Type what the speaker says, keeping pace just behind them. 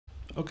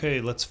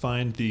Okay, let's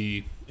find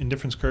the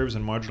indifference curves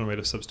and marginal rate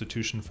of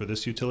substitution for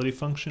this utility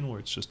function where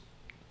it's just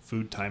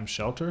food times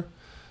shelter.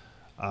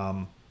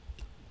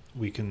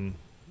 We can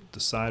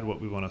decide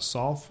what we want to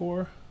solve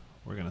for.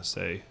 We're going to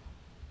say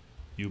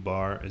u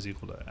bar is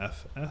equal to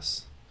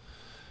fs,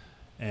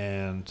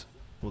 and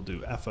we'll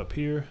do f up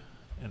here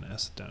and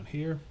s down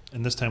here.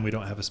 And this time we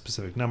don't have a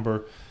specific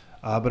number,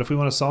 but if we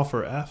want to solve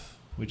for f,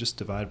 we just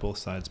divide both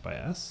sides by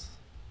s,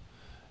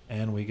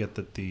 and we get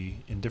that the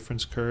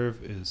indifference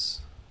curve is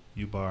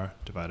u bar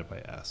divided by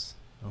s.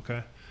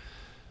 Okay,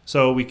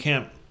 so we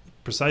can't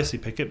precisely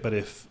pick it, but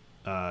if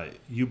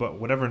u bar,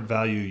 whatever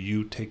value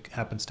u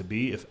happens to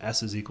be, if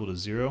s is equal to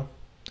 0,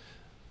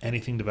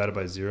 anything divided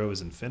by 0 is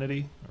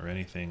infinity, or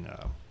anything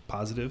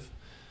positive.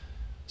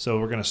 So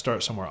we're going to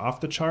start somewhere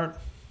off the chart.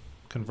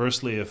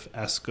 Conversely, if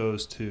s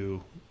goes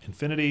to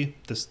infinity,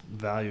 this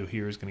value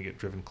here is going to get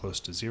driven close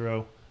to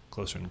 0,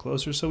 closer and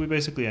closer. So we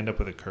basically end up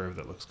with a curve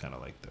that looks kind of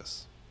like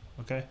this.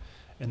 Okay,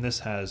 and this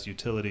has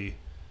utility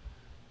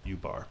u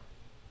bar.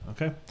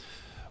 Okay,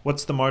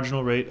 what's the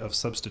marginal rate of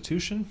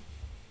substitution?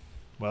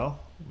 Well,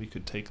 we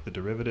could take the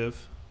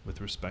derivative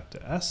with respect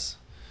to s,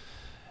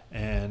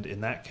 and in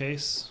that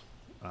case,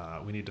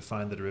 we need to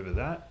find the derivative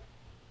of that.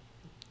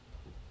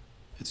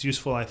 It's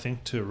useful, I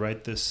think, to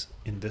write this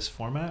in this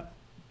format.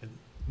 It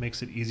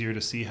makes it easier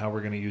to see how we're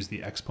going to use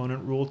the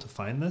exponent rule to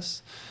find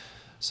this.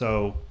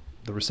 So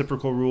the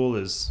reciprocal rule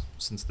is,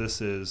 since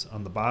this is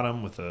on the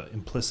bottom with an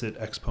implicit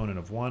exponent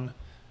of 1,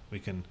 we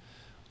can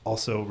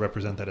also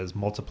represent that as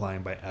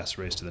multiplying by s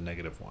raised to the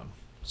negative 1.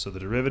 So the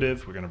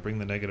derivative, we're going to bring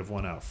the negative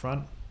 1 out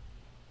front.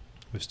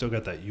 We've still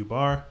got that u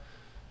bar,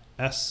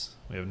 s,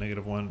 we have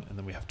negative 1, and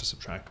then we have to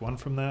subtract 1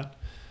 from that.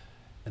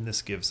 And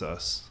this gives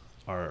us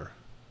our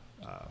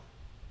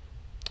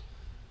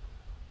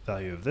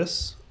value of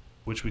this,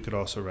 which we could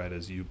also write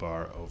as u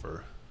bar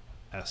over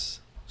s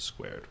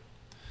squared.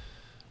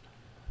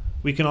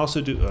 We can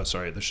also do,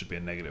 sorry, there should be a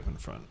negative in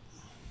front.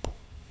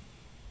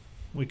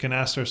 We can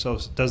ask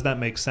ourselves, does that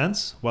make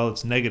sense? Well,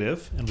 it's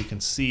negative, and we can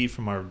see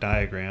from our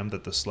diagram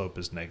that the slope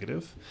is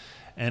negative.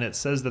 And it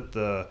says that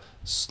the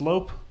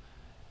slope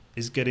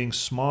is getting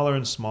smaller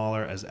and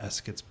smaller as s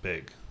gets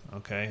big.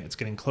 Okay, it's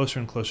getting closer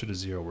and closer to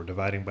 0. We're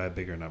dividing by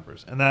bigger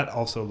numbers. And that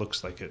also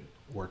looks like it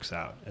works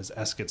out. As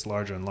s gets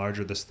larger and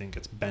larger, this thing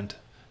gets bent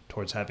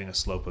towards having a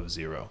slope of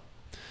 0.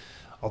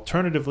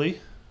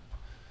 Alternatively,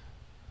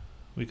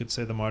 we could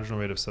say the marginal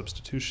rate of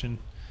substitution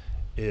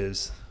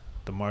is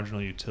the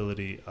marginal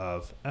utility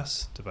of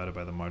s divided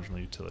by the marginal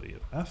utility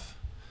of f.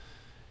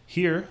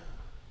 Here,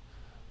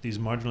 these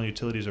marginal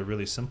utilities are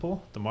really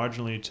simple. The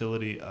marginal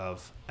utility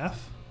of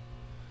f,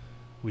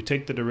 we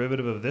take the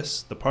derivative of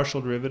this, the partial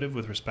derivative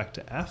with respect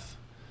to f,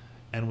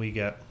 and we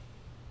get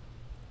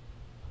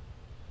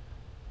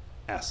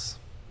s,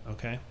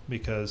 okay?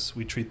 Because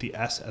we treat the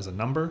s as a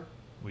number.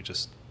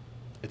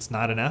 It's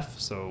not an f,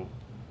 so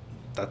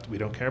that we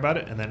don't care about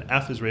it. And then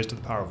f is raised to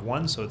the power of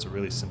 1, so it's a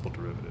really simple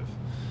derivative.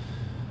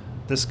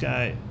 This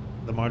guy,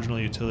 the marginal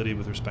utility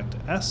with respect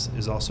to s,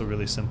 is also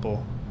really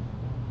simple.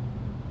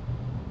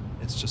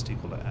 It's just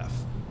equal to f,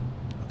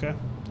 okay?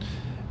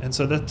 And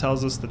so that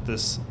tells us that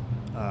this,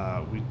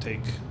 we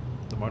take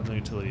the marginal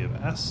utility of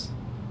s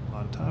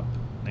on top,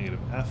 negative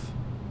f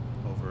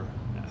over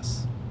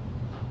s.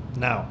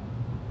 Now,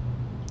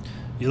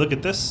 you look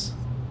at this,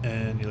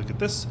 and you look at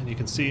this, and you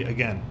can see,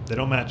 again, they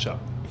don't match up.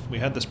 We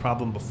had this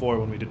problem before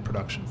when we did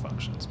production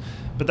functions.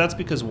 But that's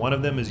because one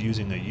of them is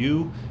using a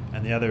u,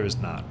 and the other is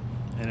not.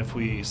 And if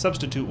we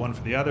substitute one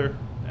for the other,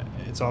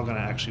 it's all going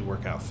to actually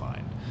work out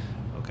fine.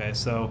 Okay,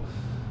 so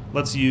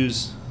let's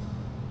use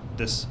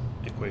this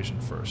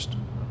equation first.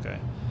 Okay,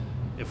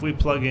 if we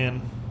plug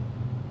in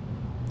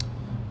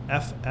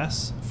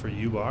fs for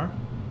u bar,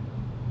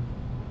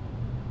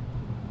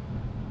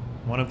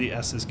 one of the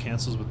s's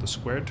cancels with the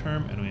squared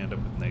term, and we end up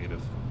with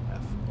negative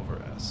f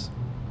over s.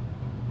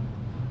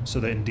 So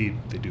that indeed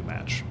they do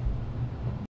match.